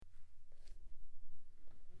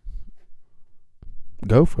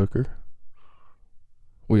Go, fucker.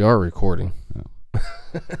 We are recording.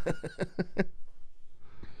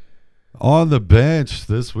 On the bench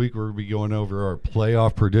this week, we're going to be going over our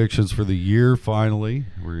playoff predictions for the year. Finally,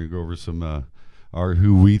 we're going to go over some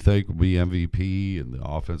who we think will be MVP and the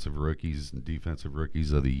offensive rookies and defensive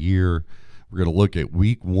rookies of the year. We're going to look at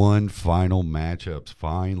Week 1 final matchups.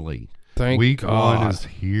 Finally, Thank Week God. 1 is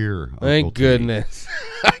here. Thank Uncle T. goodness.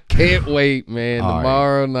 I can't wait, man. All right.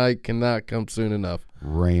 Tomorrow night cannot come soon enough.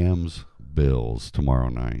 Rams, Bills tomorrow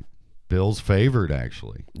night. Bills favored,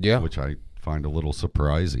 actually. Yeah. Which I find a little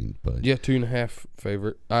surprising, but Yeah, 2.5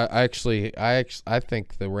 favorite. I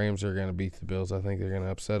think the Rams are going to beat the Bills. I think they're going to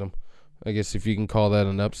upset them. I guess if you can call that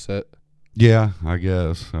an upset. yeah, I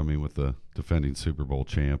guess. I mean, with the defending Super Bowl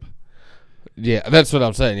champ. Yeah, that's what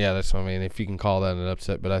I'm saying. Yeah, that's what I mean. If you can call that an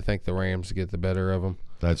upset, but I think the Rams get the better of them.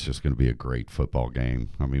 That's just going to be a great football game.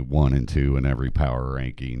 I mean, 1 and 2 in every power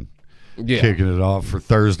ranking. Yeah, Kicking it off for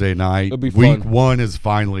Thursday night. It'll be Week fun. 1 is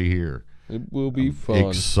finally here. it will be I'm fun.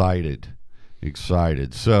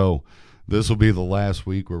 Excited. So this will be the last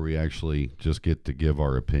week where we actually just get to give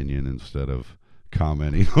our opinion instead of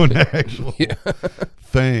commenting on actual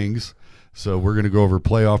things. So we're going to go over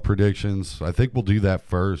playoff predictions. I think we'll do that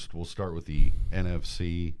first. We'll start with the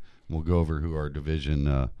NFC. We'll go over who our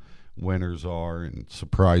division winners are. And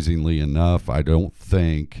surprisingly enough, I don't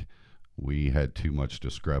think we had too much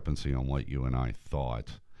discrepancy on what you and I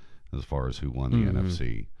thought as far as who won the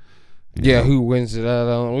NFC. You know, Who wins it? I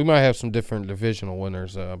don't know. We might have some different divisional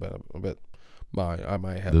winners. I bet I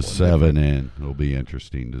might have the one 7 different. in will be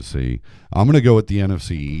interesting to see. I'm going to go with the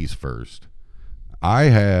NFC East first. I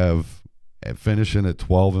have finishing at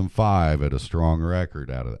 12-5 at a strong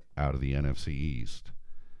record out of the NFC East.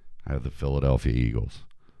 I have the Philadelphia Eagles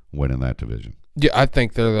winning that division. Yeah, I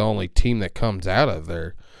think they're the only team that comes out of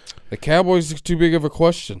there. The Cowboys is too big of a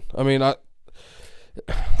question. I mean, I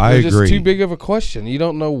they're agree. just too big of a question. You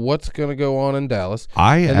don't know what's going to go on in Dallas.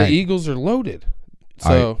 The Eagles are loaded.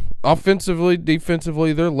 So offensively,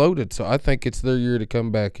 defensively, they're loaded. So I think it's their year to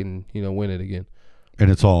come back and win it again. And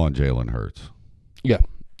it's all on Jalen Hurts. Yeah,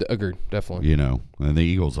 agreed, definitely. And the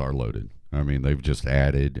Eagles are loaded. I mean, they've just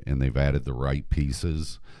added, and they've added the right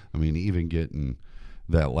pieces. I mean, even getting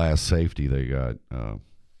that last safety, they got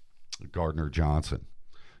Gardner Johnson,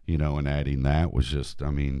 and adding that was just,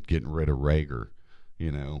 I mean, getting rid of Rager,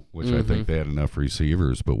 which I think they had enough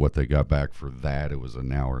receivers, but what they got back for that, it was a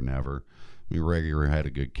now or never. I mean, Rager had a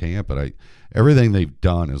good camp, but everything they've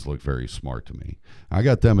done has looked very smart to me. I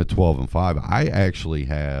got them at 12-5. I actually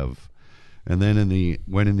have, and then in the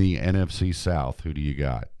NFC South, who do you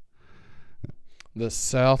got? The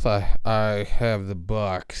South, I have the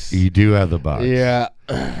Bucks. You do have the Bucks. Yeah.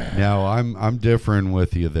 Now I'm different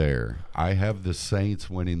with you there. I have the Saints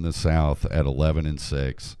winning the South at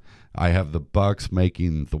 11-6. I have the Bucks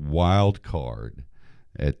making the wild card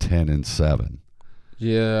at 10-7.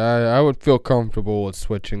 Yeah, I would feel comfortable with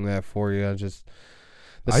switching that for you. The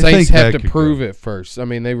I Saints think have that to could prove go. it first. I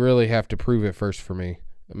mean, they really have to prove it first for me.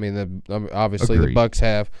 I mean, obviously the Agreed. Bucks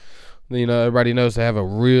have. Everybody knows they have a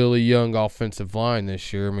really young offensive line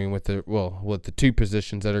this year. I mean, with the two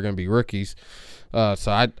positions that are going to be rookies.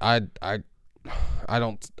 So I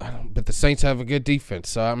don't. But the Saints have a good defense.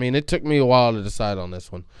 So I mean, it took me a while to decide on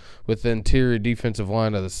this one. With the interior defensive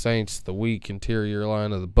line of the Saints, the weak interior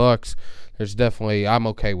line of the Bucks, I'm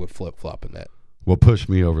okay with flip flopping that. What pushed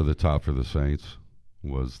me over the top for the Saints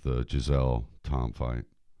was the Giselle Tom fight.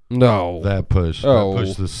 No, That pushed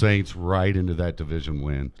the Saints right into that division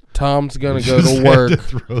win. Tom's gonna go Just to had work. to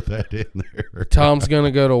throw that in there. Tom's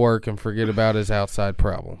gonna go to work and forget about his outside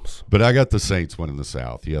problems. But I got the Saints winning the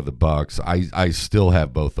South. You have the Bucks. I still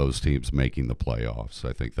have both those teams making the playoffs.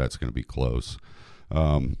 I think that's going to be close.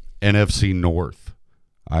 NFC North.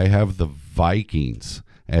 I have the Vikings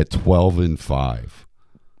at 12-5,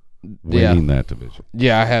 winning that division.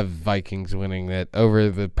 Yeah, I have Vikings winning that over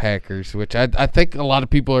the Packers, which I think a lot of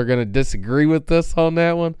people are going to disagree with us on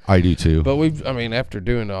that one. I do too. But after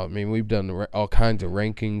doing we've done all kinds of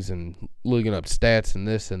rankings and looking up stats and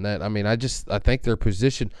this and that. I mean, I think their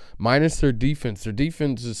position minus their defense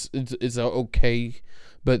is okay,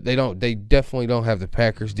 but they definitely don't have the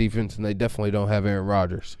Packers defense, and they definitely don't have Aaron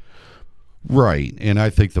Rodgers. Right, and I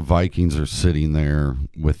think the Vikings are sitting there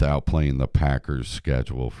without playing the Packers'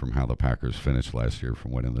 schedule from how the Packers finished last year from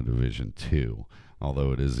winning the division too.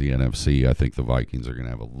 Although it is the NFC, I think the Vikings are going to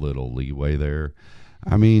have a little leeway there.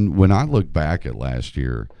 I mean, when I look back at last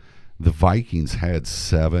year, the Vikings had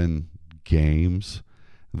 7 games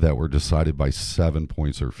that were decided by 7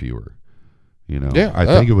 points or fewer. I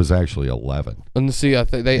think it was actually 11. And see, I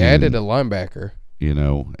think they added a linebacker. You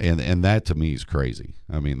know, and that to me is crazy.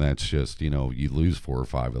 I mean, that's just, you know, you lose 4 or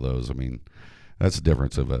 5 of those. I mean, that's the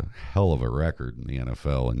difference of a hell of a record in the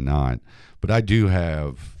NFL and not. But I do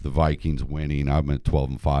have the Vikings winning. I'm at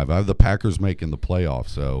 12-5. I have the Packers making the playoffs,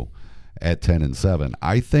 so at 10-7.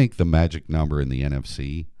 I think the magic number in the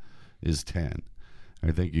NFC is 10.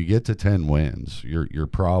 I think you get to 10 wins, you're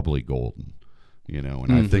probably golden. You know,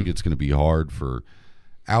 and I think it's going to be hard for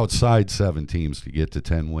outside 7 teams to get to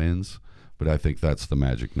 10 wins. But I think that's the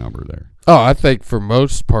magic number there. Oh, I think for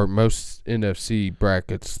most part, most NFC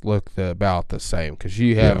brackets look about the same because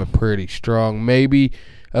you have a pretty strong maybe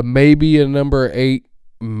a number 8,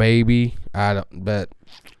 maybe. I don't, but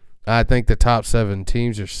I think the top 7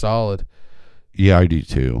 teams are solid. Yeah, I do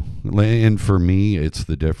too. And for me, it's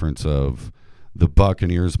the difference of the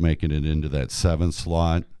Buccaneers making it into that 7th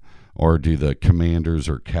slot, or do the Commanders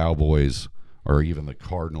or Cowboys or even the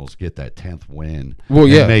Cardinals get that 10th win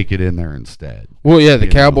and make it in there instead. Well, yeah, the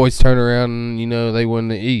Cowboys turn around and, you know, they win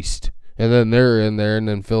the East. And then they're in there, and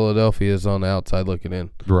then Philadelphia's on the outside looking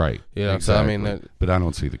in. Right. You know, exactly. So, I mean, but I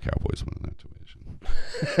don't see the Cowboys winning that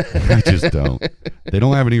division. I just don't. They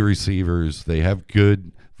don't have any receivers. They have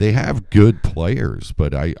good players,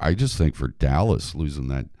 but I just think for Dallas losing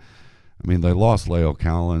that, I mean, they lost Leo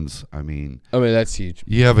Collins. I mean, that's huge.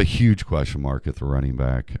 You have a huge question mark at the running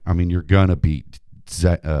back. I mean, you're going to beat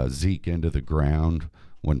Zeke into the ground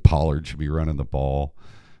when Pollard should be running the ball.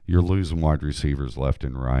 You're losing wide receivers left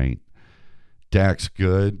and right. Dak's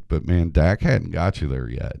good, but, man, Dak hadn't got you there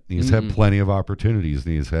yet. He's had plenty of opportunities,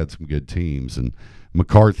 and he's had some good teams. And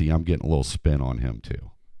McCarthy, I'm getting a little spin on him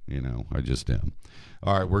too. You know, I just am.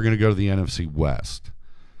 All right, we're going to go to the NFC West.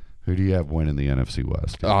 Who do you have winning the NFC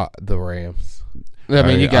West? The Rams. I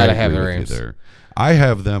mean, you got to have the Rams. There. I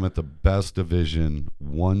have them at the best division,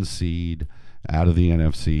 1 seed out of the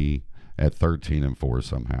NFC at 13-4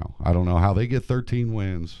 somehow. I don't know how they get 13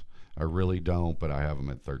 wins. I really don't, but I have them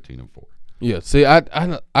at 13-4. Yeah, see, I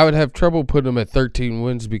would have trouble putting them at 13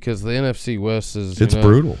 wins because the NFC West is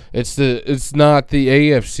brutal. It's not the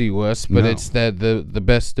AFC West, but it's the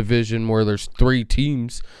best division where there's 3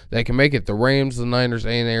 teams that can make it. The Rams, the Niners,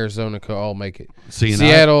 and Arizona could all make it.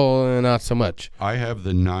 Seattle, not so much. I have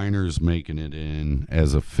the Niners making it in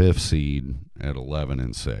as a 5th seed at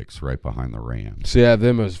 11-6, right behind the Rams. So you have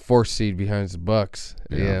them as 4th seed behind the Bucks.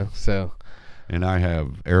 Yeah. So. And I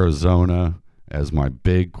have Arizona as my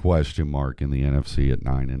big question mark in the NFC at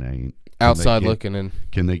 9-8. Outside looking in.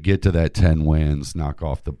 Can they get to that 10 wins, knock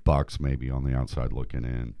off the Bucks maybe on the outside looking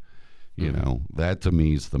in? You know, that to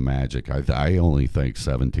me is the magic. I only think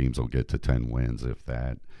 7 teams will get to 10 wins, if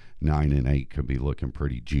that. 9-8 could be looking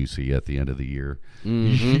pretty juicy at the end of the year.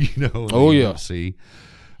 You know, NFC.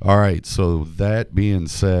 All right, so that being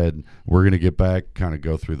said, we're going to get back, kind of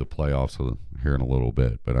go through the playoffs here in a little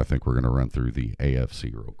bit, but I think we're going to run through the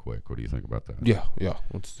AFC real quick. What do you think about that? Yeah,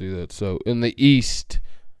 let's do that. So in the East,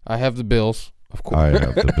 I have the Bills, of course. I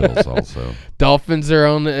have the Bills also. Dolphins are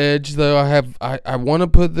on the edge, though. I want to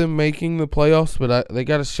put them making the playoffs, but they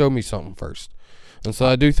got to show me something first. And so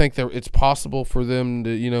I do think that it's possible for them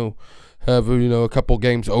to, you know, have, you know, a couple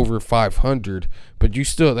games over 500, but you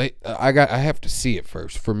still I have to see it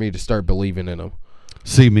first for me to start believing in them.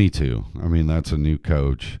 See, me too. I mean, that's a new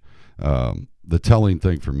coach. The telling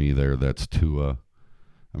thing for me there, that's Tua.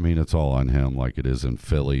 I mean, it's all on him like it is in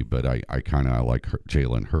Philly, but I kind of like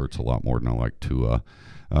Jalen Hurts a lot more than I like Tua.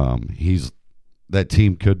 That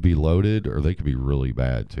team could be loaded, or they could be really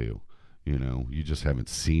bad too. You know, you just haven't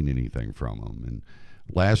seen anything from them. And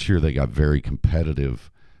last year they got very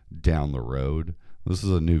competitive down the road. This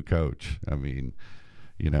is a new coach. I mean,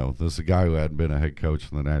 you know, this is a guy who hadn't been a head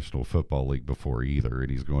coach in the National Football League before either,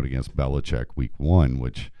 and he's going against Belichick week 1,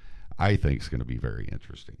 which I think is going to be very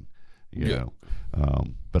interesting. You know,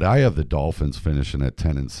 but I have the Dolphins finishing at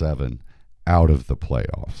 10-7 out of the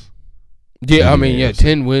playoffs. Yeah, I mean,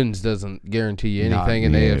 10 wins doesn't guarantee you anything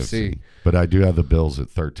in the AFC. But I do have the Bills at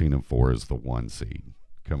 13-4 as the 1 seed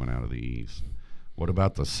coming out of the East. What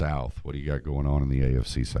about the South? What do you got going on in the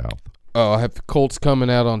AFC South? Oh, I have the Colts coming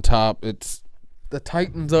out on top. It's the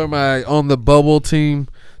Titans are on the bubble team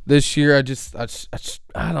this year. I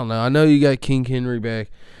don't know. I know you got King Henry back.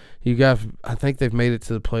 I think they've made it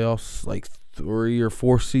to the playoffs like 3 or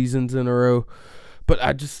 4 seasons in a row. But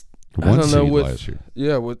I don't know last year.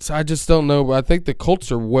 Yeah, I just don't know. I think the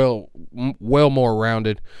Colts are well more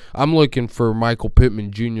rounded. I'm looking for Michael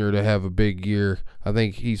Pittman Jr. to have a big year. I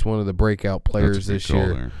think he's one of the breakout players this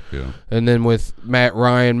year. Yeah. And then with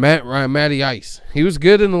Matty Ice. He was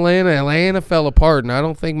good in Atlanta. Atlanta fell apart, and I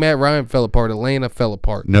don't think Matt Ryan fell apart. Atlanta fell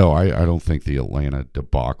apart. No, I don't think the Atlanta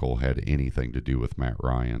debacle had anything to do with Matt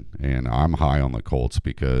Ryan. And I'm high on the Colts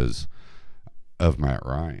because of Matt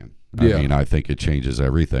Ryan. Yeah. I mean, I think it changes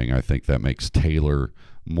everything. I think that makes Taylor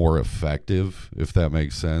more effective, if that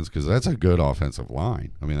makes sense, because that's a good offensive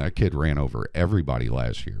line. I mean, that kid ran over everybody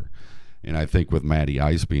last year. And I think with Matty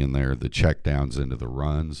Ice being there, the checkdowns into the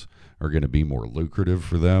runs are going to be more lucrative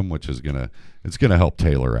for them, which is it's going to help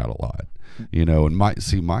Taylor out a lot. And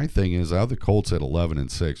my thing is, I have the Colts at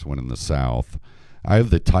 11-6 winning the South. I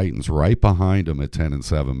have the Titans right behind them at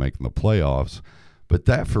 10-7 making the playoffs. But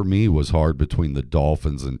that for me was hard between the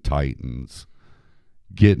Dolphins and Titans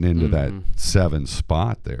getting into that 7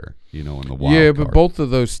 spot there, in the wild card. Yeah, but both of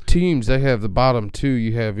those teams, they have the bottom two.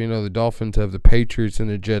 You have, the Dolphins have the Patriots and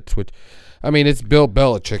the Jets, which, it's Bill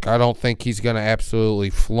Belichick. I don't think he's going to absolutely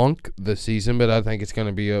flunk the season, but I think it's going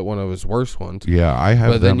to be one of his worst ones. Yeah, I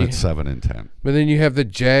have them at 7-10. But then you have the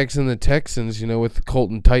Jags and the Texans, with the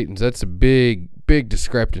Colton Titans. That's a big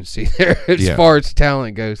discrepancy there as far as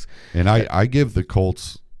talent goes. And I give the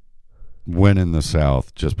Colts win in the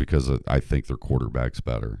South just because I think their quarterback's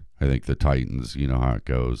better. I think the Titans, you know how it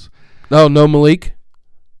goes. Oh, no Malik?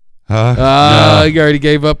 No. You already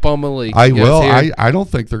gave up on Malik. I don't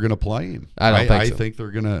think they're going to play him. I think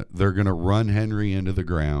they're gonna run Henry into the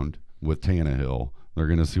ground with Tannehill. They're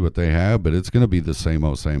going to see what they have, but it's going to be the same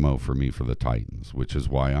old for me for the Titans, which is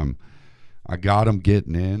why I got them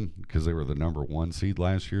getting in because they were the number 1 seed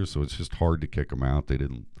last year, so it's just hard to kick them out. They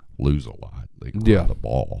didn't lose a lot. They can run the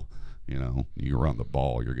ball. You run the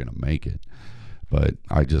ball, you're going to make it. But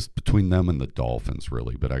I just, between them and the Dolphins,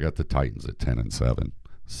 really. But I got the Titans at 10-7,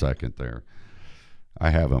 second there. I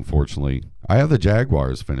have the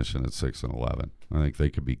Jaguars finishing at 6-11. I think they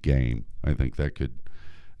could be game. I think they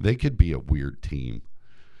could be a weird team.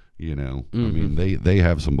 They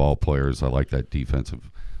have some ball players. I like that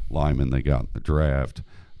defensive lineman they got in the draft,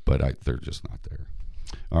 but they're just not there.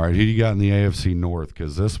 All right, who you got in the AFC North?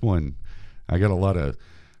 Because this one, I got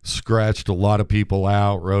scratched a lot of people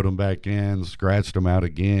out, wrote them back in, scratched them out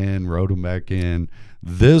again, wrote them back in.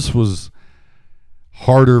 This was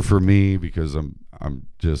harder for me because I'm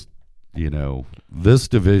just, this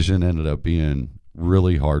division ended up being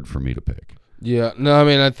really hard for me to pick. Yeah, no,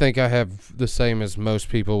 I think I have the same as most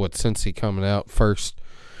people with Cincy coming out first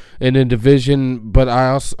in a division, but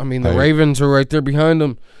the Ravens are right there behind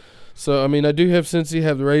them. So, I do have Cincy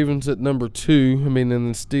have the Ravens at number 2. And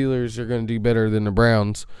the Steelers are going to do better than the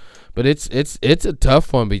Browns. But it's a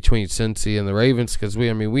tough one between Cincy and the Ravens because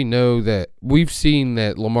we know that we've seen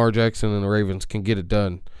that Lamar Jackson and the Ravens can get it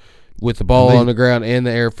done with the ball on the ground and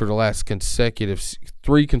the air for the last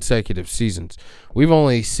 3 consecutive seasons. We've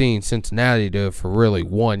only seen Cincinnati do it for really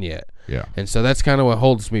 1 yet. Yeah. And so that's kind of what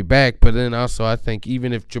holds me back. But then also I think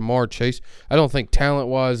even if Jamar Chase, I don't think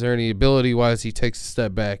talent-wise or any ability-wise he takes a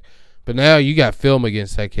step back. But now you got film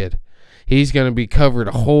against that kid. He's going to be covered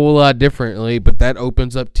a whole lot differently, but that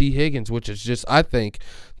opens up T. Higgins, which is just, I think,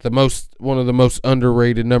 one of the most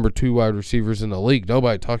underrated number 2 wide receivers in the league.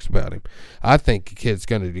 Nobody talks about him. I think the kid's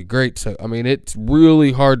going to do great. So, it's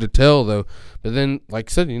really hard to tell, though. But then, like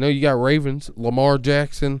I said, you got Ravens, Lamar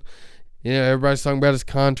Jackson. Everybody's talking about his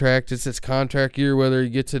contract. It's his contract year, whether he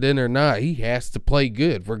gets it in or not. He has to play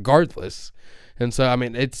good regardless. And so,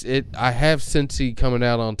 I have Cincy coming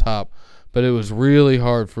out on top, but it was really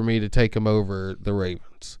hard for me to take him over the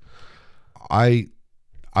Ravens. I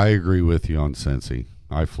agree with you on Cincy.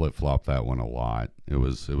 I flip-flopped that one a lot. It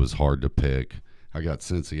was hard to pick. I got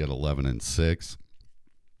Cincy at 11-6,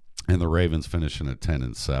 and the Ravens finishing at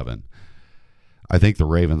 10-7. I think the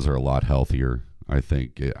Ravens are a lot healthier. I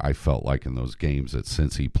felt like in those games that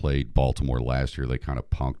Cincy played Baltimore last year, they kind of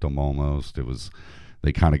punked them almost.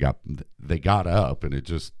 They got up, and it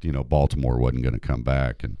just, Baltimore wasn't going to come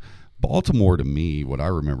back. And Baltimore, to me, what I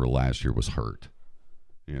remember last year was hurt.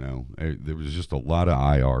 There was just a lot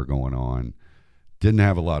of IR going on. Didn't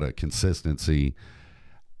have a lot of consistency.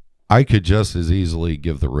 I could just as easily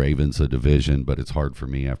give the Ravens a division, but it's hard for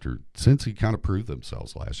me since he kind of proved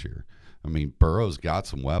themselves last year. Burrow's got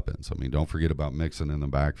some weapons. Don't forget about Mixon in the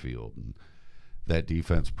backfield. And that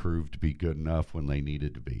defense proved to be good enough when they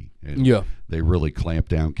needed to be. And they really clamped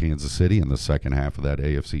down Kansas City in the second half of that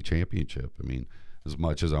AFC Championship. As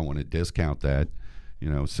much as I want to discount that,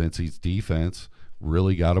 Cincy's defense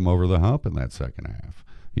really got them over the hump in that second half,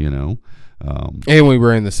 and we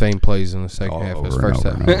were in the same plays in the second half as first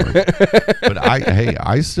half. But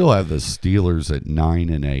I still have the Steelers at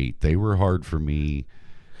 9-8. They were hard for me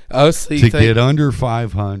to get under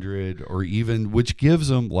 500 or even, which gives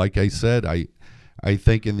them, like I said, I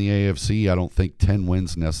think in the AFC, I don't think 10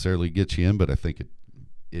 wins necessarily get you in, but I think it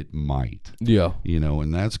it might. Yeah.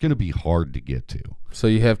 And that's going to be hard to get to. So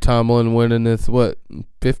you have Tomlin winning this 15th,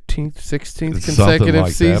 16th consecutive Something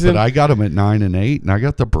like season. That, but I got him at 9-8, and I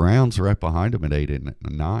got the Browns right behind him at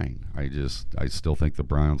 8-9. I still think the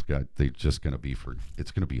Browns they're just going to be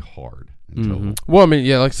it's going to be hard until. Well, I mean,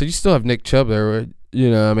 yeah, like I said, you still have Nick Chubb there. Right?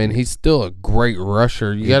 I mean, he's still a great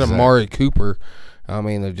rusher. You got Amari Cooper. I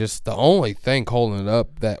mean, they're just the only thing holding it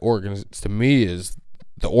up to me is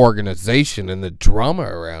the organization and the drama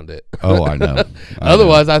around it. Oh, I know.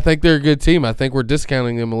 Otherwise, I think they're a good team. I think we're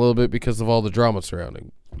discounting them a little bit because of all the drama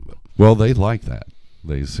surrounding. Well, they like that.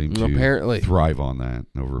 They seem to apparently thrive on that,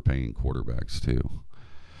 overpaying quarterbacks too.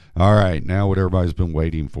 All right, now what everybody's been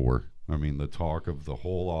waiting for. I mean, the talk of the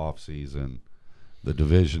whole offseason, the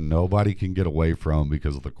division nobody can get away from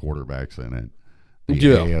because of the quarterbacks in it. The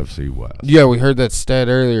AFC West. Yeah, we heard that stat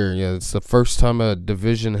earlier. Yeah, it's the first time a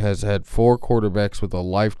division has had 4 quarterbacks with a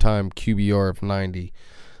lifetime QBR of 90.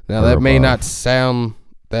 Now, that may not sound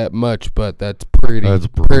that much, but that's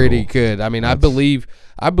pretty good. I mean, I believe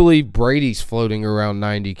Brady's floating around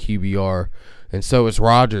 90 QBR, and so is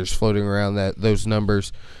Rodgers floating around those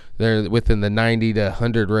numbers. They're within the 90 to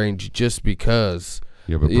 100 range just because.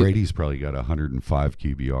 Yeah, but Brady's probably got 105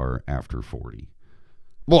 QBR after 40.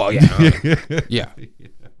 Well, yeah. Yeah.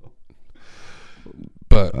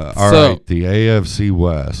 But all right, the AFC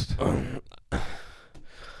West.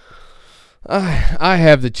 I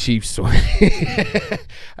have the Chiefs winning.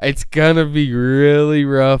 It's gonna be really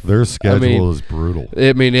rough. Their schedule is brutal.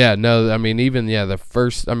 I mean, yeah, no, I mean, even the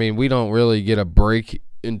first. I mean, we don't really get a break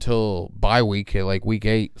until bye week, like week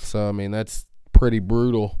 8. So I mean, that's pretty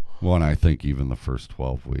brutal. Well, and I think even the first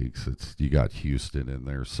 12 weeks, you got Houston in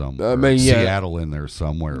there somewhere. I mean, Seattle in there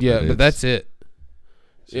somewhere. Yeah, but that's it.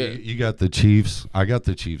 So you got the Chiefs. I got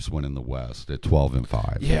the Chiefs winning the West at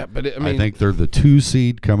 12-5. Yeah, but I think they're the 2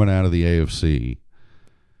 seed coming out of the AFC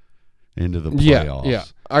into the playoffs. Yeah,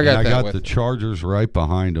 I got the Chargers right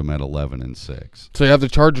behind them at 11-6. So you have the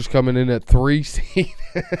Chargers coming in at 3 seed.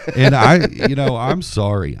 And I'm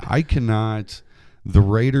sorry, I cannot. The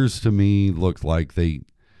Raiders to me looked like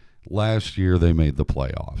last year they made the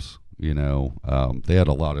playoffs. They had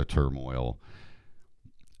a lot of turmoil.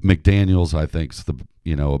 McDaniels, I think, is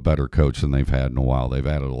a better coach than they've had in a while. They've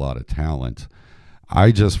added a lot of talent.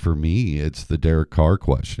 For me, it's the Derek Carr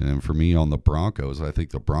question. And for me on the Broncos, I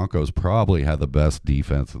think the Broncos probably have the best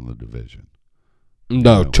defense in the division.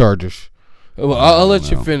 No, Chargers. Well, I'll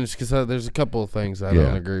let you finish because there's a couple of things I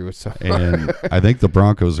don't agree with. So. And I think the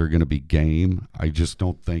Broncos are going to be game. I just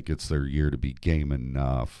don't think it's their year to be game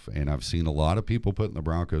enough. And I've seen a lot of people putting the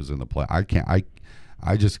Broncos in the play. I can't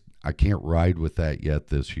ride with that yet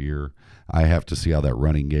this year. I have to see how that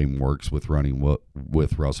running game works with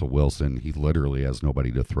Russell Wilson. He literally has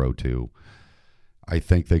nobody to throw to. I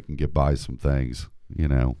think they can get by some things,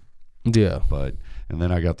 Yeah. And then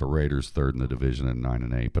I got the Raiders third in the division at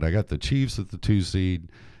 9-8. But I got the Chiefs at the 2 seed,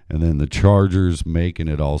 and then the Chargers making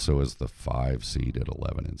it also as the 5 seed at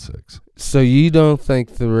 11-6. So you don't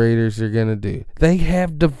think the Raiders are gonna do? They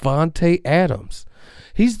have Devontae Adams.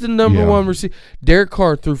 He's the number 1 receiver. Derek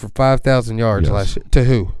Carr threw for 5,000 yards last year. To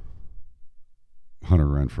who? Hunter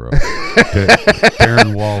Renfrow.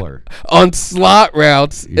 Darren Waller. On slot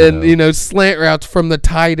routes and, slant routes from the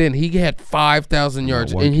tight end, he had 5,000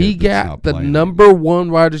 yards. And he got the number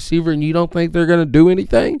 1 wide receiver, and you don't think they're going to do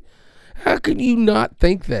anything? How can you not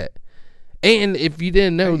think that? And if you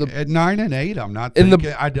didn't know, at 9-8, I'm not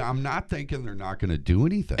thinking. I'm not thinking they're not going to do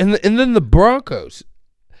anything. And then the Broncos,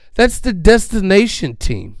 that's the destination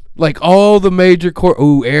team. Like all the major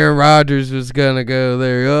Aaron Rodgers was gonna go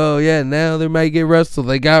there. Oh yeah, now they might get Russell.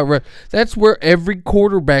 They got that's where every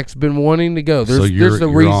quarterback's been wanting to go. There's a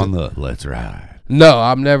reason. On the let's ride. No,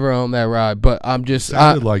 I'm never on that ride. But I'm just.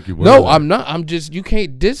 Sounded like you were. No, I'm not. I'm just. You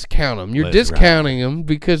can't discount them. You're discounting them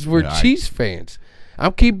because we're Chiefs fans.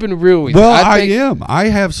 I'm keeping it real with you. Well, I am. I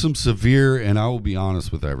have some severe, and I will be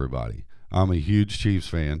honest with everybody. I'm a huge Chiefs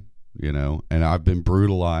fan. And I've been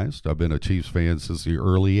brutalized. I've been a Chiefs fan since the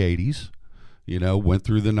early 80s, went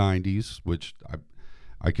through the 90s, which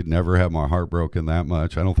I could never have my heart broken that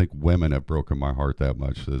much. I don't think women have broken my heart that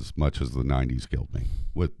much as the 90s killed me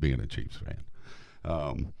with being a Chiefs fan.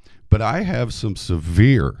 But I have some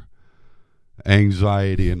severe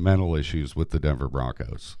anxiety and mental issues with the Denver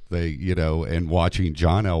Broncos. They, and watching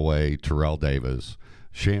John Elway, Terrell Davis,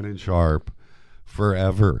 Shannon Sharp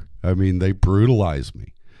forever. I mean, they brutalized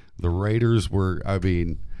me. The Raiders were,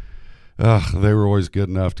 they were always good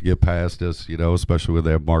enough to get past us, especially with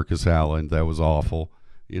that Marcus Allen. That was awful.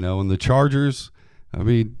 And the Chargers,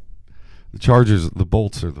 the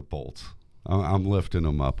Bolts are the Bolts. I'm lifting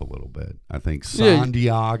them up a little bit. I think San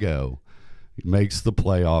Diego makes the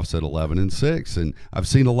playoffs at 11-6. And I've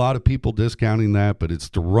seen a lot of people discounting that, but it's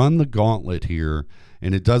to run the gauntlet here.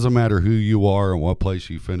 And it doesn't matter who you are and what place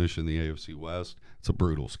you finish in the AFC West. It's a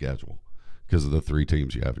brutal schedule because of the 3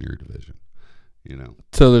 teams you have in your division. You know.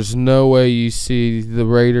 So there's no way you see the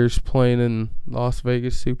Raiders playing in Las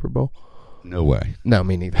Vegas Super Bowl? No way. No,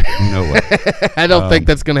 me neither. No way. I don't think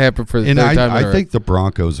that's going to happen for the third time. I think the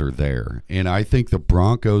Broncos are there. And I think the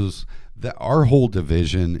Broncos, our whole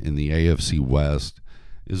division in the AFC West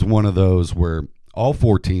is one of those where all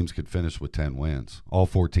 4 teams could finish with 10 wins. All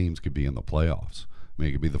 4 teams could be in the playoffs. I mean,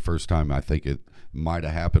 it could be the first time. I think it might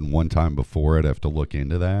have happened one time before. I'd have to look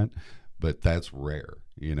into that. But that's rare.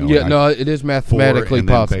 You know, yeah, no, it is mathematically 4, and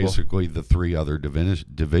possible. then basically the 3 other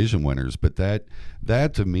division winners. But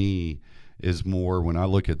that to me is more, when I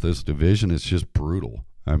look at this division, it's just brutal.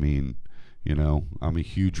 I mean, you know, I'm a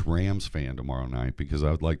huge Rams fan tomorrow night because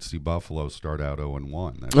I would like to see Buffalo start out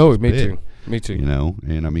 0-1. Oh, me too. Me too. You know,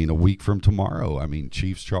 and I mean, a week from tomorrow, I mean,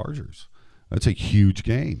 Chiefs-Chargers. That's a huge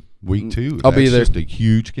game. Week 2. I'll be there. That's just a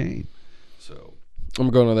huge game. So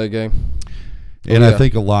I'm going to that game. And I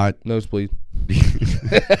think a lot. Nosebleed.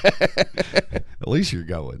 At least you're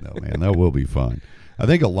going, though, man. That will be fun. I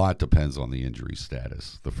think a lot depends on the injury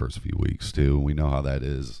status the first few weeks, too. We know how that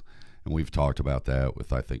is. And we've talked about that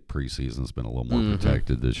with, I think, preseason's been a little more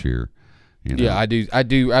protected this year. You know? Yeah,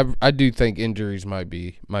 I do think injuries might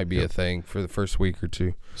be a thing for the first week or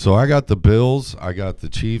 2. So I got the Bills. I got the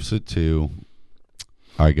Chiefs at 2.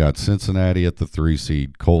 I got Cincinnati at the 3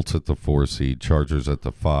 seed, Colts at the 4 seed, Chargers at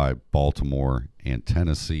the 5, Baltimore, and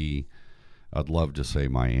Tennessee. I'd love to say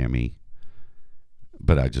Miami,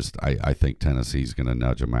 but I think Tennessee's going to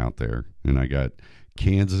nudge them out there. And I got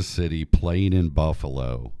Kansas City playing in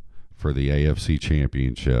Buffalo for the AFC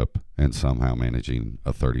Championship and somehow managing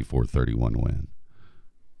a 34-31 win.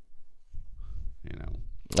 You know.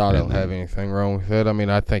 I don't have anything wrong with it. I mean,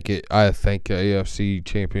 I think the AFC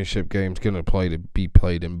Championship game's going to be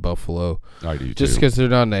played in Buffalo. I do just too. because they're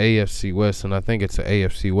not in the AFC West, and I think it's an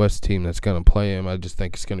AFC West team that's going to play them. I just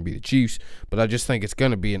think it's going to be the Chiefs, but I just think it's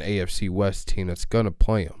going to be an AFC West team that's going to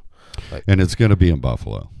play them. And it's going to be in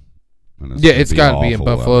Buffalo. It's got to be in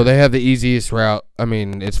Buffalo. Weather. They have the easiest route. I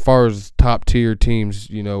mean, as far as top tier teams,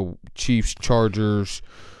 you know, Chiefs, Chargers,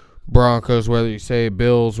 Broncos, whether you say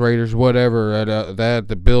Bills, Raiders, whatever,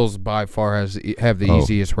 the Bills by far have the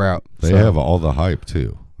easiest route. They have all the hype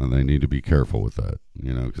too, and they need to be careful with that,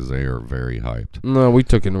 you know, because they are very hyped. No, we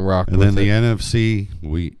took in the rock. And then the NFC,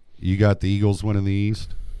 you got the Eagles winning the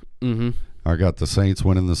East. Mm-hmm. I got the Saints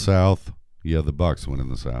winning the South. You have the Bucks winning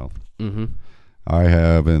the South. Mm-hmm. I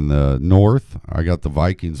have in the North, I got the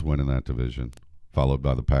Vikings winning that division, followed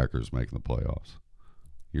by the Packers making the playoffs.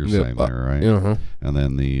 You're saying there, right? Uh-huh. And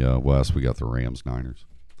then the West, we got the Rams, Niners.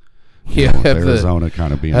 Yeah, with Arizona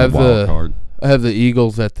kind of being a wild card. I have the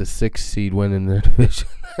Eagles at the 6th seed winning their division.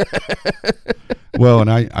 Well, and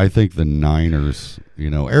I think the Niners, you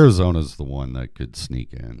know, Arizona's the one that could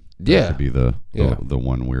sneak in. Yeah. That could be the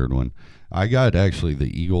one weird one. I got actually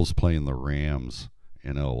the Eagles playing the Rams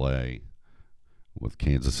in L.A. with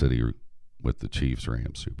Kansas City with the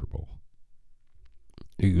Chiefs-Rams Super Bowl.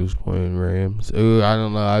 Eagles playing Rams. Ooh, I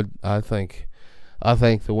don't know. I think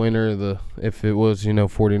the winner if it was, you know,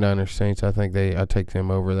 49ers Saints, I take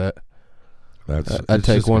them over that. I'd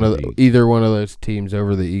take either one of those teams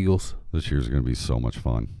over the Eagles. This year's going to be so much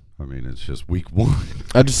fun. I mean, it's just week 1.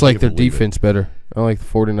 I just like their defense better. I like the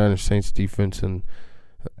 49ers Saints defense, and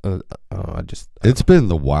it's been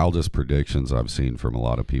the wildest predictions I've seen from a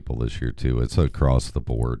lot of people this year too. It's across the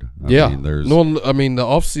board. I mean, the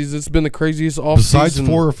offseason, it's been the craziest offseason. Besides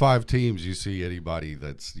 4 or 5 teams, you see anybody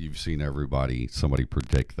you've seen somebody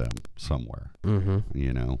predict them somewhere. Mm-hmm.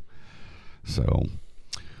 You know, so.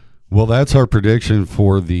 Well, that's our prediction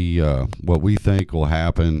for the what we think will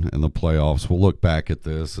happen in the playoffs. We'll look back at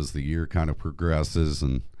this as the year kind of progresses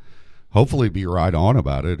and hopefully be right on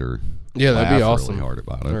about it, or that'd be awesome. Really hard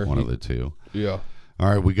about it, one of the two. Yeah.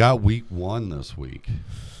 All right, we got week 1 this week.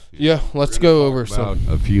 Yeah, let's go over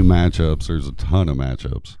a few matchups. There's a ton of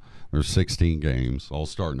matchups. There's 16 games, all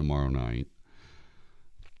starting tomorrow night.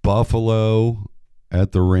 Buffalo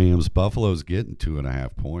at the Rams. Buffalo's getting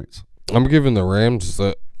 2.5 points. I'm giving the Rams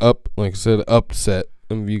upset,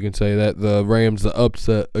 if you can say that. The Rams the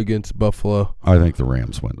upset against Buffalo. I think the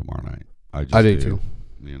Rams win tomorrow night. I do too.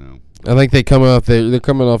 You know, I think they're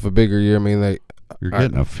coming off a bigger year. I mean, you're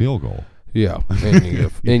getting a field goal. Yeah, and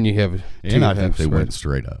you have and I think they went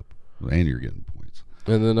straight up, and you're getting points.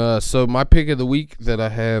 And then, so my pick of the week that I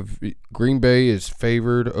have, Green Bay is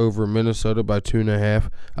favored over Minnesota by 2.5.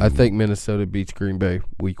 I think Minnesota beats Green Bay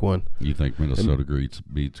week 1. You think Minnesota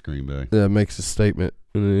beats Green Bay? That makes a statement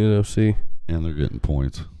in the NFC. And they're getting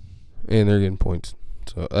points.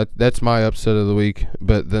 So that's my upset of the week.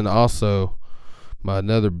 But then also, my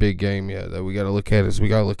another big game that we got to look at is we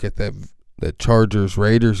got to look at that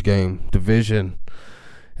Chargers-Raiders game, division,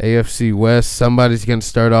 AFC West. Somebody's going to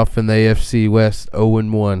start off in the AFC West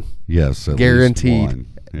 0-1. Yes, at guaranteed. Least one,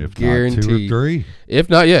 if Guaranteed. not 2 or 3. If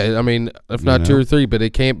not, if not 2 or 3, but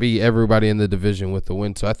it can't be everybody in the division with the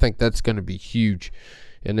win. So I think that's going to be huge.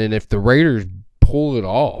 And then if the Raiders pull it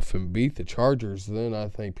off and beat the Chargers, then I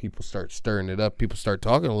think people start stirring it up. People start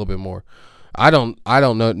talking a little bit more. I don't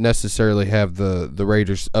know necessarily have the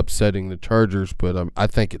Raiders upsetting the Chargers, but I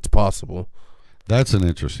think it's possible. That's an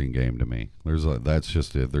interesting game to me. That's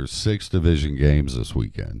just it. There's 6 division games this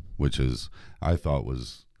weekend, which is I thought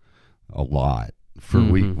was a lot for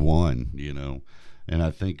week 1, And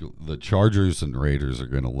I think the Chargers and Raiders are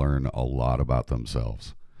going to learn a lot about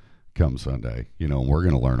themselves come Sunday. And we're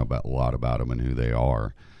going to learn a lot about them and who they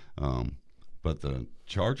are. But the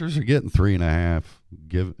Chargers are getting 3.5.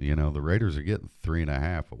 The Raiders are getting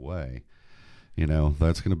 3.5 away.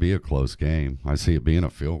 That's going to be a close game. I see it being a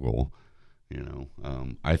field goal.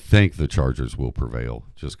 I think the Chargers will prevail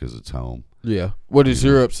just because it's home. Yeah. What is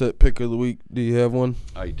your upset pick of the week? Do you have one?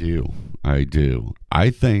 I do. I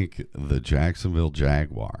think the Jacksonville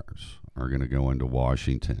Jaguars are going to go into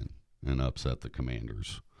Washington and upset the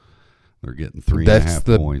Commanders. They're getting 3.5 points. That's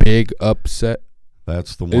the big upset.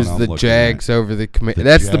 That's the one I'm looking at. Is the Jags over the Commanders?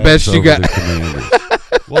 That's the best you got.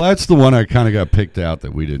 Well, that's the one I kind of got picked out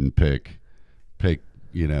that we didn't pick,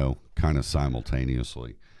 kind of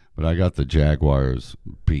simultaneously. But I got the Jaguars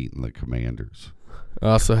beating the Commanders. I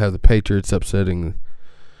also have the Patriots upsetting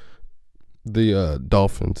the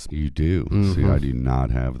Dolphins. You do. See, I do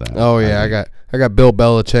not have that. Oh yeah, I got Bill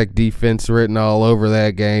Belichick defense written all over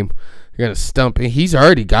that game. You're gonna stump him. He's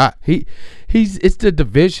already got it's the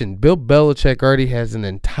division. Bill Belichick already has an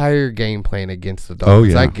entire game plan against the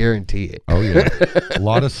Dolphins. Oh, yeah. I guarantee it. Oh yeah, a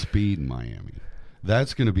lot of speed in Miami.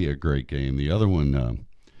 That's going to be a great game. The other one,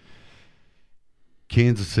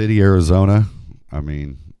 Kansas City, Arizona. I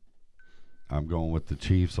mean, I'm going with the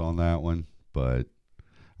Chiefs on that one, but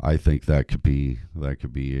I think that could be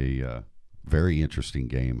a very interesting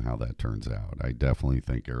game. How that turns out, I definitely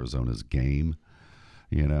think Arizona's game.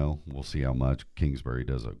 We'll see how much. Kingsbury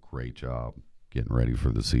does a great job getting ready for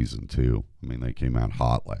the season too. I mean, they came out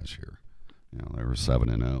hot last year. They were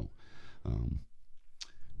 7-0.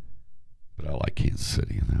 But I like Kansas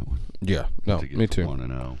City in that one. Yeah, no, me too.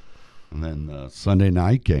 1-0. And then the Sunday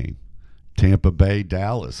night game, Tampa Bay,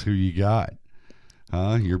 Dallas. Who you got?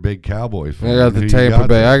 Your big Cowboy fan. I got the Tampa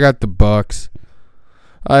Bay. I got the Bucks.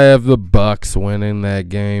 I have the Bucks winning that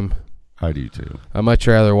game. I do too. I'd much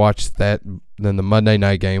rather watch that than the Monday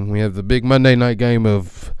night game. We have the big Monday night game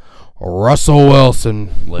of Russell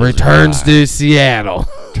Wilson returns to Seattle.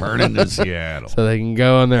 Turning to Seattle. So they can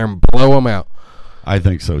go in there and blow them out. I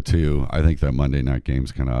think so too. I think that Monday night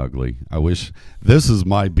game's kind of ugly. I wish this is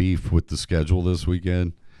my beef with the schedule this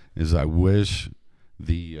weekend. Is I wish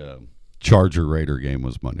the Charger Raider game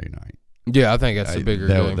was Monday night. Yeah, I think that's a bigger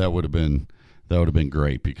game. That would have been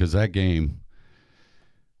great because that game's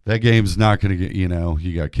not going to get.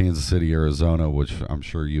 You got Kansas City, Arizona, which I'm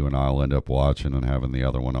sure you and I'll end up watching and having the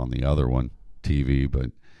other one on the other one TV.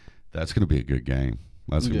 But that's going to be a good game.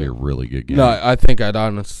 That's going to be a really good game. No, I think I'd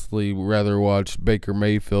honestly rather watch Baker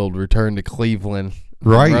Mayfield return to Cleveland.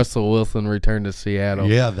 Right. Russell Wilson return to Seattle.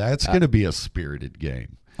 Yeah, that's going to be a spirited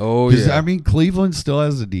game. Oh, yeah. I mean, Cleveland still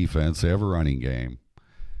has a defense. They have a running game.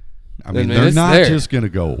 I mean, they're not just going to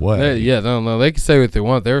go away. No. They can say what they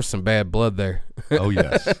want. There's some bad blood there. Oh,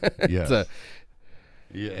 yes. Yes.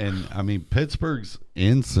 Yeah, and, I mean, Pittsburgh's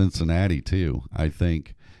in Cincinnati, too. I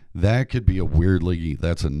think that could be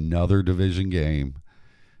that's another division game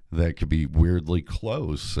that could be weirdly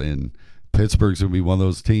close. And Pittsburgh's going to be one of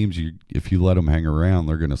those teams, if you let them hang around,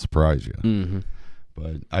 they're going to surprise you. Mm-hmm.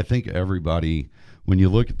 But I think everybody, when you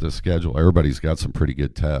look at the schedule, everybody's got some pretty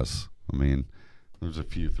good tests. I mean, there's a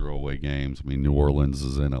few throwaway games. I mean, New Orleans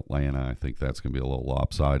is in Atlanta. I think that's going to be a little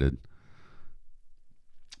lopsided.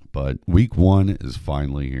 But week 1 is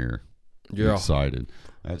finally here. Yeah. I'm excited.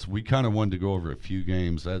 We kind of wanted to go over a few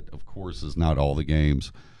games. That, of course, is not all the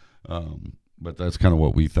games. But that's kind of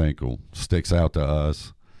what we think sticks out to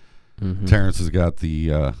us. Mm-hmm. Terrence has got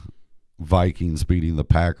the Vikings beating the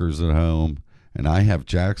Packers at home. And I have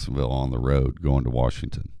Jacksonville on the road going to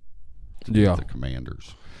Washington. Yeah. The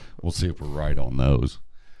Commanders. We'll see if we're right on those.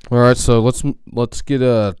 All right, so let's get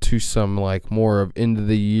to some more of end of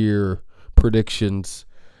the year predictions,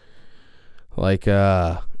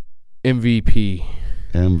 MVP.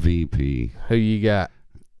 MVP. Who you got?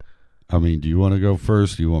 I mean, do you want to go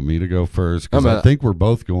first? Do you want me to go first? Because I think we're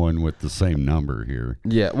both going with the same number here.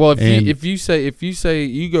 Yeah. Well, if you say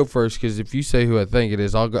you go first, because if you say who I think it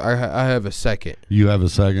is, I'll go. I have a second. You have a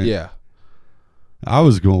second? Yeah. I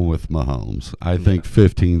was going with Mahomes. I think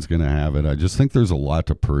 15's going to have it. I just think there's a lot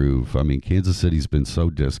to prove. I mean, Kansas City's been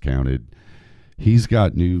so discounted. He's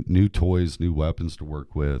got new toys, new weapons to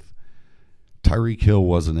work with. Tyreek Hill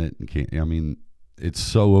wasn't it. I mean, it's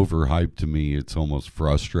so overhyped to me. It's almost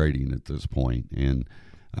frustrating at this point. And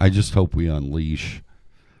I just hope we unleash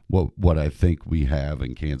what I think we have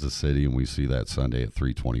in Kansas City, and we see that Sunday at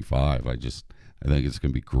 3:25. I think it's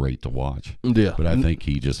going to be great to watch. Yeah. But I think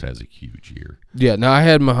he just has a huge year. Yeah. Now, I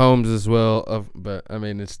had Mahomes as well, but, I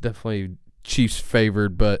mean, it's definitely Chiefs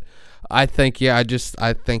favored. But I think, I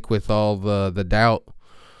think with all the doubt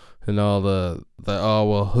and all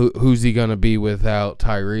who's he going to be without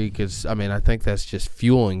Tyreek? Is, I mean, I think that's just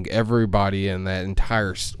fueling everybody in that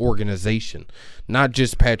entire organization, not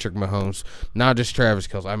just Patrick Mahomes, not just Travis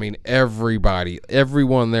Kelce. I mean,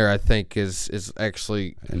 everyone there, I think is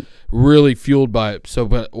actually really fueled by it. So,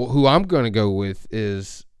 but who I'm going to go with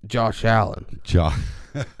is Josh Allen.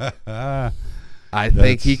 I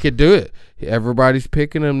think he could do it. Everybody's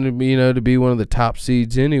picking him to be one of the top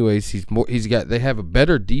seeds. Anyways, they have a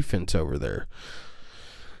better defense over there.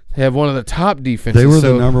 They have one of the top defenses. They were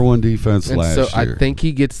the number one defense last year. I think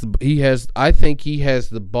I think he has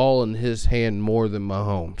the ball in his hand more than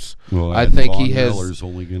Mahomes. Well, I think Von he has. Miller's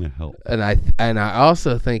only going to help. And I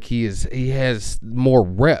also think he has more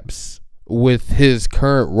reps with his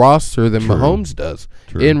current roster than Mahomes does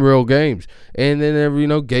in real games. And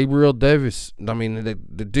then Gabriel Davis. I mean,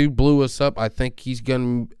 the dude blew us up. I think he's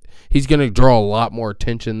gonna draw a lot more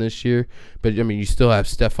attention this year. But I mean, you still have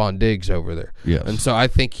Stephon Diggs over there. Yes. And so I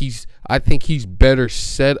think he's better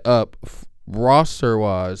set up roster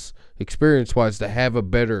wise, experience wise, to have a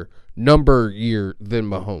better number year than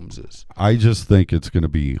Mahomes is. I just think it's going to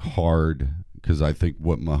be hard because I think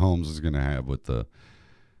what Mahomes is going to have with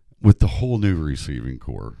the whole new receiving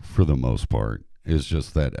core, for the most part, is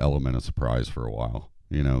just that element of surprise for a while,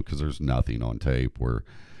 because there's nothing on tape, where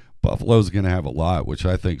Buffalo's going to have a lot, which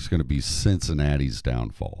I think is going to be Cincinnati's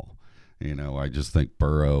downfall. I just think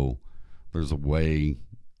Burrow, there's a way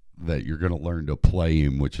that you're going to learn to play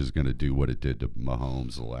him, which is going to do what it did to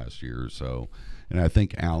Mahomes the last year or so. And I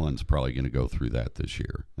think Allen's probably going to go through that this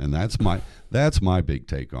year. And that's my big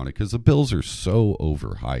take on it, because the Bills are so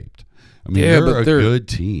overhyped. I mean, they're a good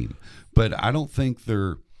team, but I don't think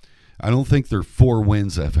they're 4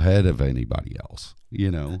 wins ahead of anybody else.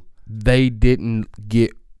 They didn't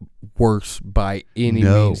get worse by any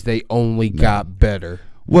means. They only got better.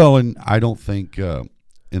 Well, and I don't think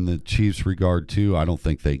in the Chiefs' regard too, I don't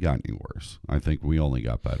think they got any worse. I think we only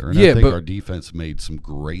got better, and I think our defense made some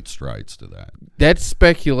great strides to that. That's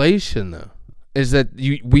speculation, though. Is that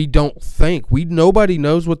we don't think. Nobody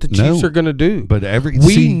knows what the Chiefs are going to do. But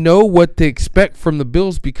we know what to expect from the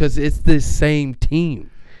Bills because it's the same team.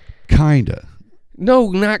 Kinda. No,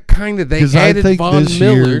 not kinda. They added Von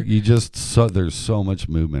Miller. There's so much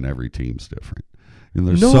movement. Every team's different. And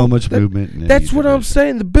there's so much movement in that's what I'm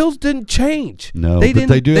saying. The Bills didn't change. No, they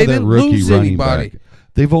do have that rookie running back.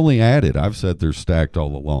 They've only added. I've said they're stacked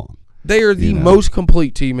all along. They are the most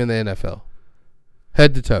complete team in the NFL.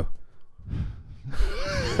 Head to toe.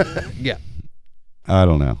 Yeah. I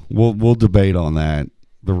don't know. We'll debate on that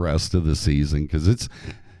the rest of the season, because it's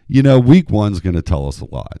week one's going to tell us a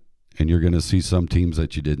lot, and you're going to see some teams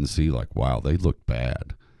that you didn't see, like, wow, they looked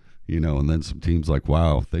bad, and then some teams like,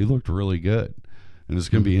 wow, they looked really good, and it's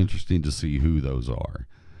going to be interesting to see who those are,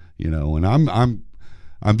 and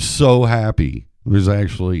I'm so happy there's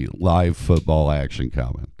actually live football action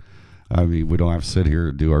coming. I mean, we don't have to sit here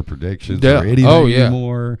and do our predictions or anything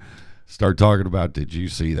anymore. Start talking about, did you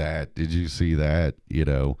see that? Did you see that?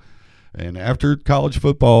 And after college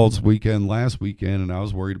football's weekend last weekend, and I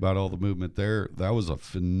was worried about all the movement there, that was a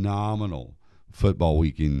phenomenal football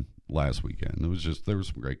weekend last weekend. There were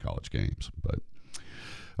some great college games. But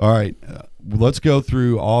all right, let's go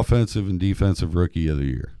through offensive and defensive rookie of the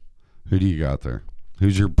year. Who do you got there?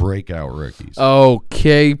 Who's your breakout rookies? Oh,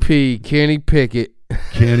 KP, Kenny Pickett.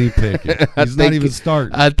 Kenny Pickett. He's not even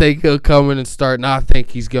starting. I think he'll come in and start, and I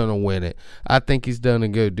think he's going to win it. I think he's done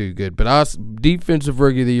and go do good. But defensive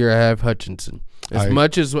rookie of the year, I have Hutchinson.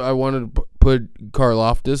 Much as I wanted to put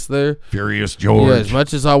Karlaftis there, Furious George. Yeah, as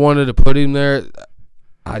much as I wanted to put him there,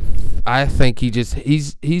 I think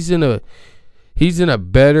he's in a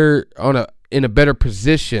better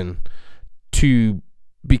position to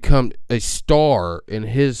become a star in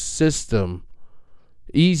his system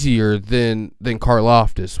easier than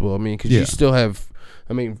Karlaftis will. I mean, because you still have,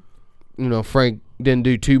 Frank didn't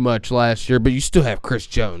do too much last year, but you still have Chris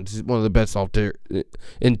Jones. He's one of the best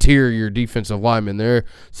interior defensive linemen there.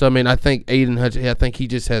 So, I mean, I think Aiden Hutchinson, I think he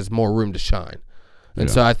just has more room to shine. And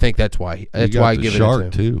so I think that's why. That's why I give it to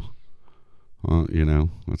him. Too. Well,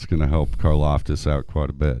 that's going to help Karlaftis out quite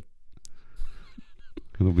a bit.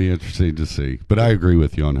 It'll be interesting to see. But I agree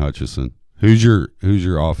with you on Hutchison. Who's your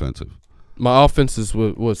offensive? My offense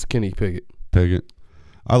was Kenny Pickett. Pickett.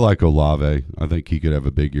 I like Olave. I think he could have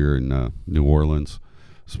a big year in New Orleans,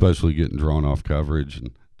 especially getting drawn off coverage.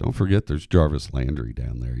 And don't forget there's Jarvis Landry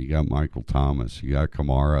down there. You got Michael Thomas. You got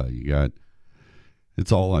Kamara.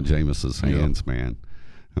 It's all on Jameis's hands, man.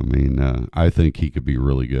 I mean, I think he could be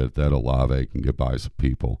really good. That Olave can get by some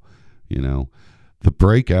people, The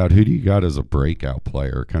breakout, who do you got as a breakout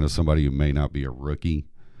player? Kind of somebody who may not be a rookie,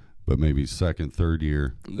 but maybe second, third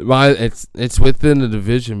year. It's within the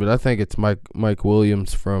division, but I think it's Mike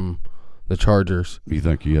Williams from the Chargers. You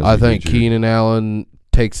think he has? I think Keenan Allen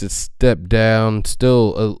takes a step down.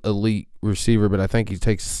 Still a elite receiver, but I think he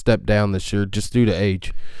takes a step down this year just due to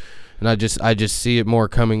age. And I just see it more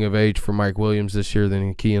coming of age for Mike Williams this year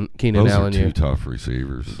than Keenan Allen. Those are two tough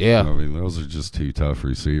receivers. Yeah, I mean those are just two tough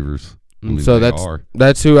receivers. So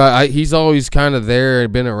that's who he's always kind of there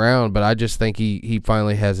and been around, but I just think he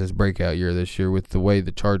finally has his breakout year this year with the way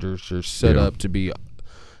the Chargers are set up to be,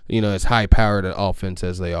 as high powered an offense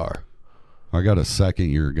as they are. I got a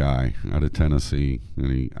second-year guy out of Tennessee,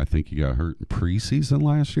 and I think he got hurt in preseason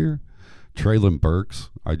last year. Traylon Burks.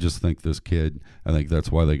 I just think this kid. I think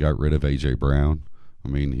that's why they got rid of A.J. Brown. I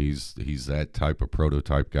mean, he's that type of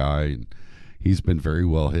prototype guy, and he's been very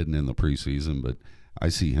well hidden in the preseason, but I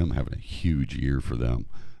see him having a huge year for them.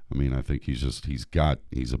 I mean, I think he's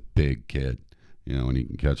a big kid, and he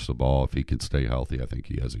can catch the ball. If he can stay healthy, I think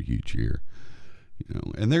he has a huge year.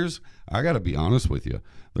 And I got to be honest with you,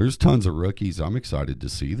 there's tons of rookies I'm excited to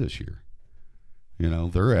see this year.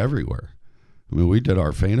 They're everywhere. I mean, we did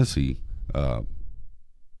our fantasy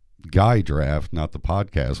guy draft, not the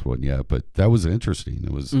podcast one yet, but that was interesting.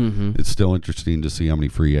 It was. It's still interesting to see how many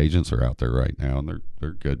free agents are out there right now, and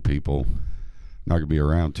they're good people. Not going to be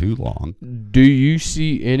around too long. Do you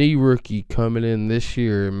see any rookie coming in this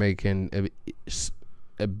year and making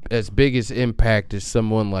as big as impact as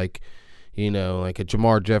someone like a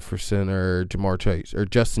Jamar Jefferson or Jamar Chase or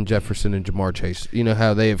Justin Jefferson and Jamar Chase? You know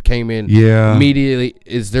how they have came in immediately.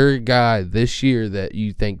 Is there a guy this year that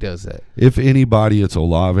you think does that? If anybody, it's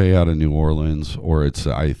Olave out of New Orleans, or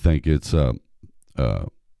I think it's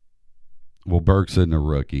Burks isn't a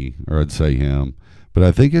rookie, or I'd say him. But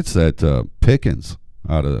I think it's that Pickens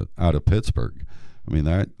out of Pittsburgh. I mean,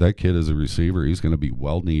 that kid is a receiver. He's going to be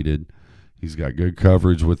well needed. He's got good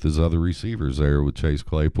coverage with his other receivers there with Chase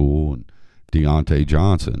Claypool and Deontay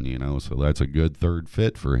Johnson, so that's a good third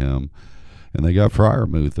fit for him. And they got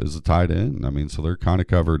Freiermuth as a tight end. I mean, so they're kind of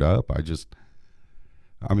covered up. I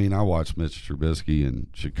watched Mitch Trubisky in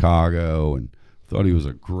Chicago and thought he was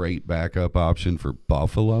a great backup option for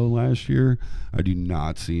Buffalo last year. I do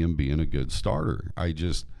not see him being a good starter.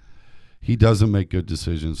 He doesn't make good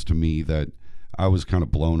decisions to me. That I was kind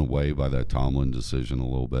of blown away by that Tomlin decision a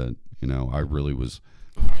little bit. I really was.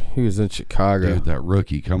 He was in Chicago. Dude, that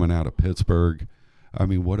rookie coming out of Pittsburgh. I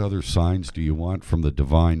mean, what other signs do you want from the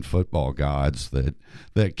divine football gods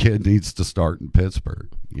that kid needs to start in Pittsburgh?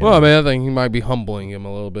 I think he might be humbling him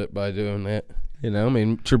a little bit by doing that.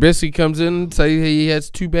 Trubisky comes in and say he has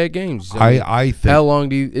 2 bad games. I think how long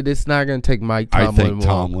it's not going to take Mike Tomlin. I think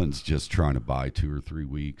Tomlin's just trying to buy 2 or 3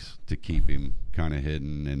 weeks to keep him kind of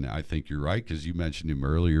hidden. And I think you're right, because you mentioned him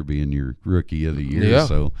earlier being your rookie of the year,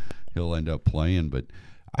 so he'll end up playing. But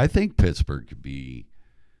I think Pittsburgh could be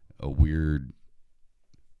a weird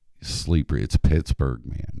sleeper. It's Pittsburgh,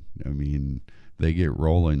 man. I mean, they get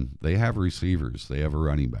rolling. They have receivers. They have a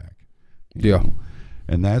running back. You know?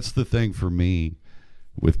 And that's the thing for me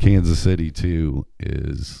with Kansas City, too,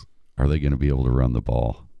 is are they going to be able to run the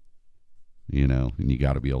ball? And you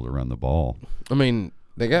got to be able to run the ball. I mean,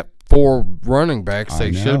 they got 4 running backs.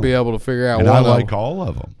 They should be able to figure out and one. I like all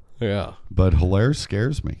of them. Yeah. But Hilaire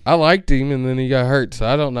scares me. I liked him, and then he got hurt, so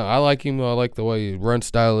I don't know. I like him. I like the way his run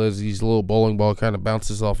style is. He's a little bowling ball, kind of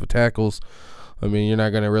bounces off of tackles. I mean, you're not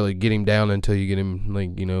going to really get him down until you get him,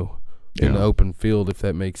 in the open field, if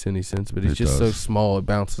that makes any sense. But he's just so small, it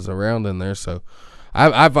bounces around in there. So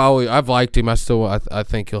I've liked him. I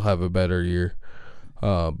think he'll have a better year.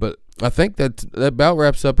 But I think that about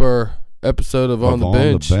wraps up our episode of On the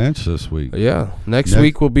Bench. On the Bench this week. Yeah. Next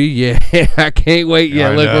week will be, I can't wait. Yeah,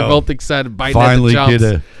 look, we're both excited. Finally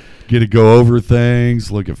get to go over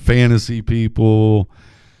things, look at fantasy people,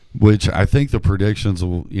 which I think the predictions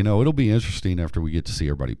will, it'll be interesting after we get to see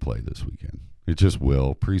everybody play this weekend. It just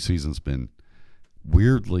will. Preseason's been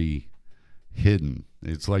weirdly hidden.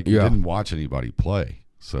 It's like you didn't watch anybody play.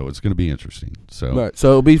 So it's going to be interesting. So right. So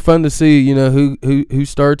it'll be fun to see, who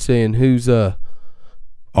starts and who's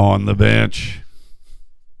on the bench.